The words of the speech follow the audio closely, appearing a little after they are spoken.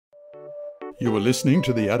You are listening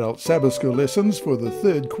to the Adult Sabbath School lessons for the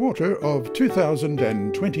third quarter of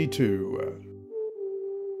 2022.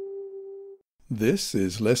 This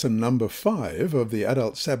is lesson number 5 of the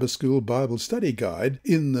Adult Sabbath School Bible Study Guide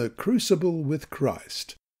in the Crucible with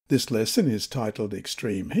Christ. This lesson is titled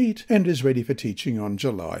Extreme Heat and is ready for teaching on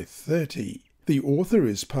July 30. The author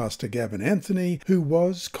is Pastor Gavin Anthony, who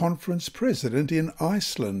was conference president in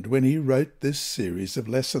Iceland when he wrote this series of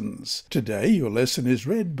lessons. Today your lesson is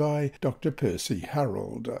read by Dr. Percy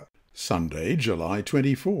Harrold. Sunday, July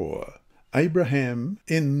 24. Abraham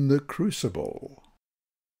in the Crucible.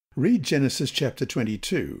 Read Genesis chapter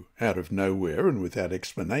 22. Out of nowhere and without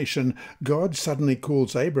explanation, God suddenly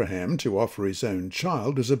calls Abraham to offer his own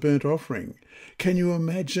child as a burnt offering. Can you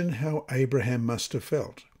imagine how Abraham must have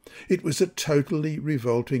felt? It was a totally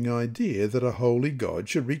revolting idea that a holy God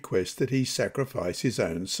should request that he sacrifice his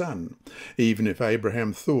own son. Even if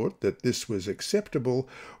Abraham thought that this was acceptable,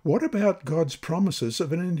 what about God's promises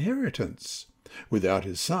of an inheritance? Without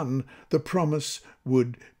his son, the promise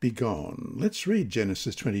would be gone. Let's read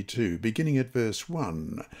Genesis 22, beginning at verse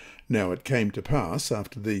 1. Now it came to pass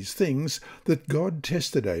after these things that God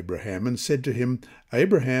tested Abraham and said to him,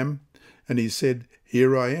 Abraham, and he said,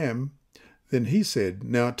 Here I am. Then he said,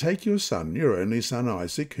 Now take your son, your only son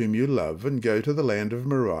Isaac, whom you love, and go to the land of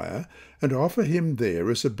Moriah, and offer him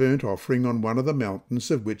there as a burnt offering on one of the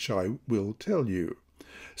mountains of which I will tell you.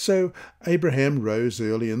 So Abraham rose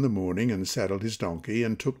early in the morning, and saddled his donkey,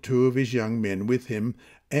 and took 2 of his young men with him,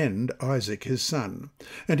 and Isaac his son.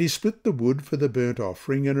 And he split the wood for the burnt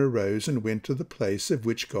offering, and arose and went to the place of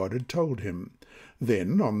which God had told him.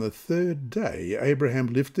 Then on the 3rd day Abraham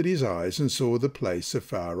lifted his eyes and saw the place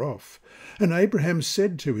afar off. And Abraham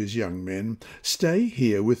said to his young men, Stay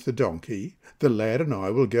here with the donkey, the lad and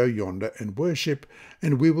I will go yonder and worship,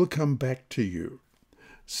 and we will come back to you.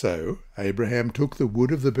 So Abraham took the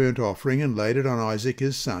wood of the burnt offering and laid it on Isaac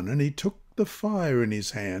his son, and he took the fire in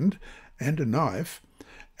his hand and a knife,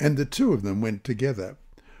 and the 2 of them went together.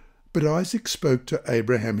 But Isaac spoke to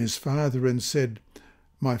Abraham his father and said,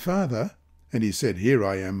 My father? And he said, Here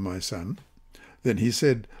I am, my son. Then he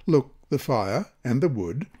said, Look, the fire and the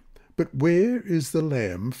wood, but where is the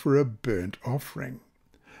lamb for a burnt offering?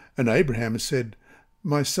 And Abraham said,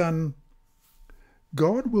 My son,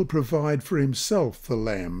 God will provide for himself the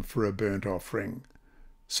lamb for a burnt offering.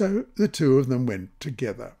 So the 2 of them went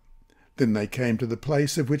together. Then they came to the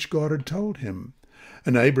place of which God had told him.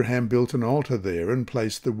 And Abraham built an altar there and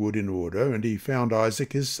placed the wood in order, and he found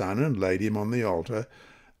Isaac his son and laid him on the altar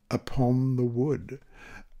upon the wood.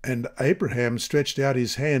 And Abraham stretched out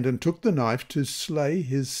his hand and took the knife to slay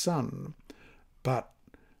his son. But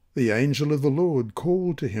the angel of the Lord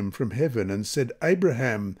called to him from heaven and said,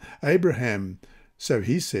 Abraham, Abraham. So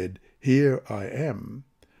he said, Here I am.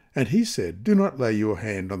 And he said, Do not lay your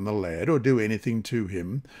hand on the lad or do anything to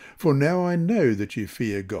him, for now I know that you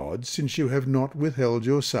fear God, since you have not withheld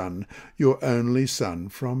your son, your only son,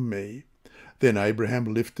 from me. Then Abraham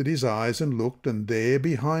lifted his eyes and looked, and there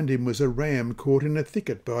behind him was a ram caught in a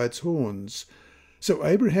thicket by its horns. So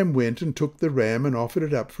Abraham went and took the ram and offered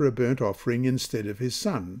it up for a burnt offering instead of his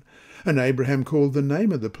son. And Abraham called the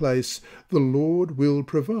name of the place, The Lord Will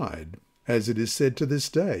Provide. As it is said to this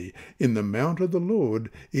day, In the mount of the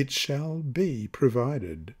Lord it shall be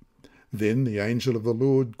provided. Then the angel of the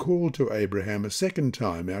Lord called to Abraham a second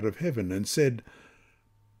time out of heaven and said,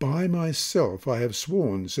 By myself I have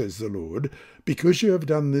sworn, says the Lord, because you have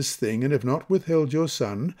done this thing and have not withheld your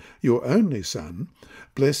son, your only son,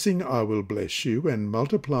 blessing I will bless you, and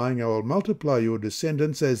multiplying I will multiply your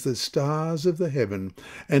descendants as the stars of the heaven,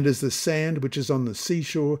 and as the sand which is on the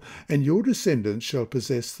seashore, and your descendants shall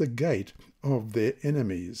possess the gate of their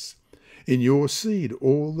enemies. In your seed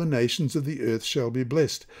all the nations of the earth shall be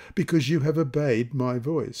blessed, because you have obeyed my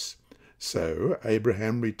voice. So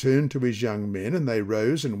Abraham returned to his young men, and they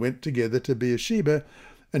rose and went together to Beersheba,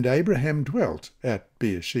 and Abraham dwelt at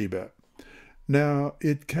Beersheba. Now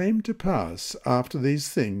it came to pass after these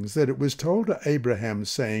things that it was told to Abraham,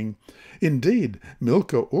 saying, Indeed,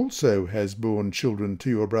 Milcah also has borne children to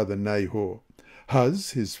your brother Nahor,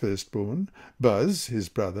 Huz his firstborn, Buz his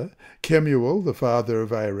brother, Kemuel the father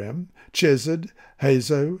of Aram, Chesed,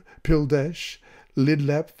 Hazo, Pildash,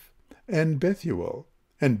 Lidlaph, and Bethuel.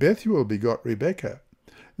 And Bethuel begot Rebekah.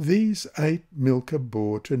 These 8 Milcah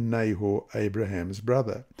bore to Nahor, Abraham's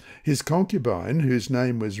brother. His concubine, whose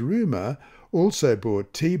name was Reumah, also bore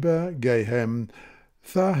Tebah, Gaham,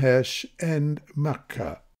 Thahash, and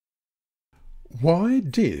Makkah. Why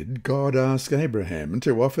did God ask Abraham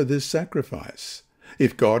to offer this sacrifice?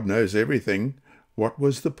 If God knows everything, what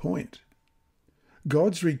was the point?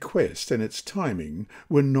 God's request and its timing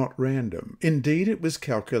were not random. Indeed, it was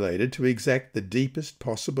calculated to exact the deepest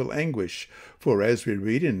possible anguish. For as we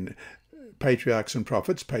read in Patriarchs and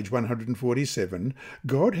Prophets, page 147,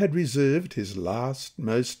 God had reserved his last,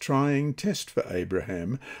 most trying test for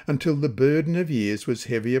Abraham until the burden of years was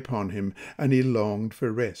heavy upon him and he longed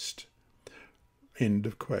for rest. End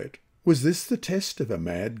of quote. Was this the test of a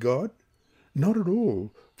mad God? Not at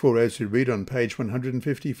all, for as we read on page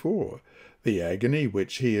 154, the agony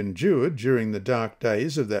which he endured during the dark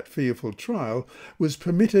days of that fearful trial was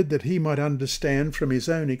permitted that he might understand from his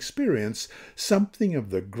own experience something of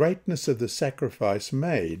the greatness of the sacrifice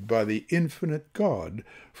made by the infinite God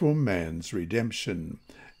for man's redemption.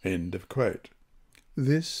 End of quote.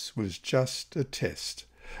 This was just a test.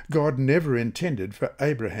 God never intended for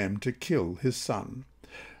Abraham to kill his son.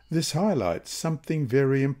 This highlights something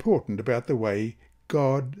very important about the way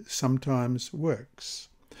God sometimes works.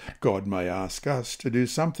 God may ask us to do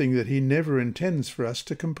something that he never intends for us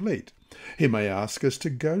to complete. He may ask us to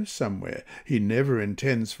go somewhere he never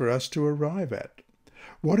intends for us to arrive at.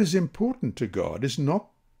 What is important to God is not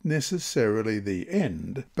necessarily the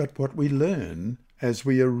end, but what we learn as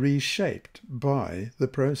we are reshaped by the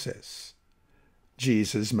process.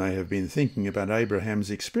 Jesus may have been thinking about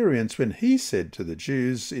Abraham's experience when he said to the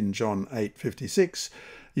Jews in John 8:56,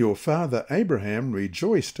 "Your father Abraham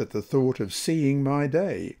rejoiced at the thought of seeing my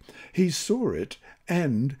day. He saw it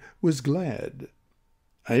and was glad."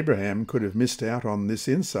 Abraham could have missed out on this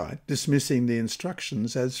insight, dismissing the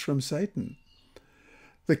instructions as from Satan.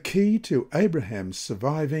 The key to Abraham's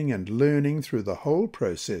surviving and learning through the whole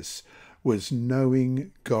process was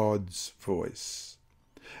knowing God's voice.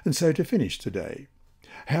 And so to finish today,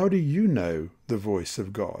 how do you know the voice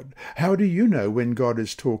of God? How do you know when God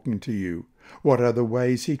is talking to you? What are the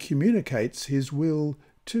ways he communicates his will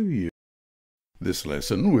to you? This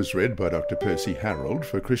lesson was read by Dr. Percy Harrold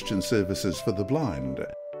for Christian Services for the Blind.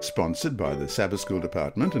 Sponsored by the Sabbath School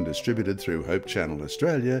Department and distributed through Hope Channel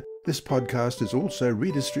Australia, this podcast is also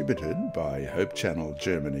redistributed by Hope Channel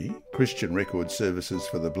Germany, Christian Record Services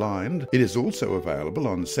for the Blind. It is also available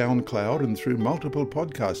on SoundCloud and through multiple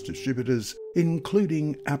podcast distributors,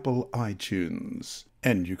 including Apple iTunes.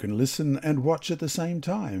 And you can listen and watch at the same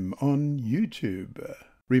time on YouTube.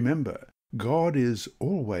 Remember, God is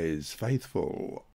always faithful.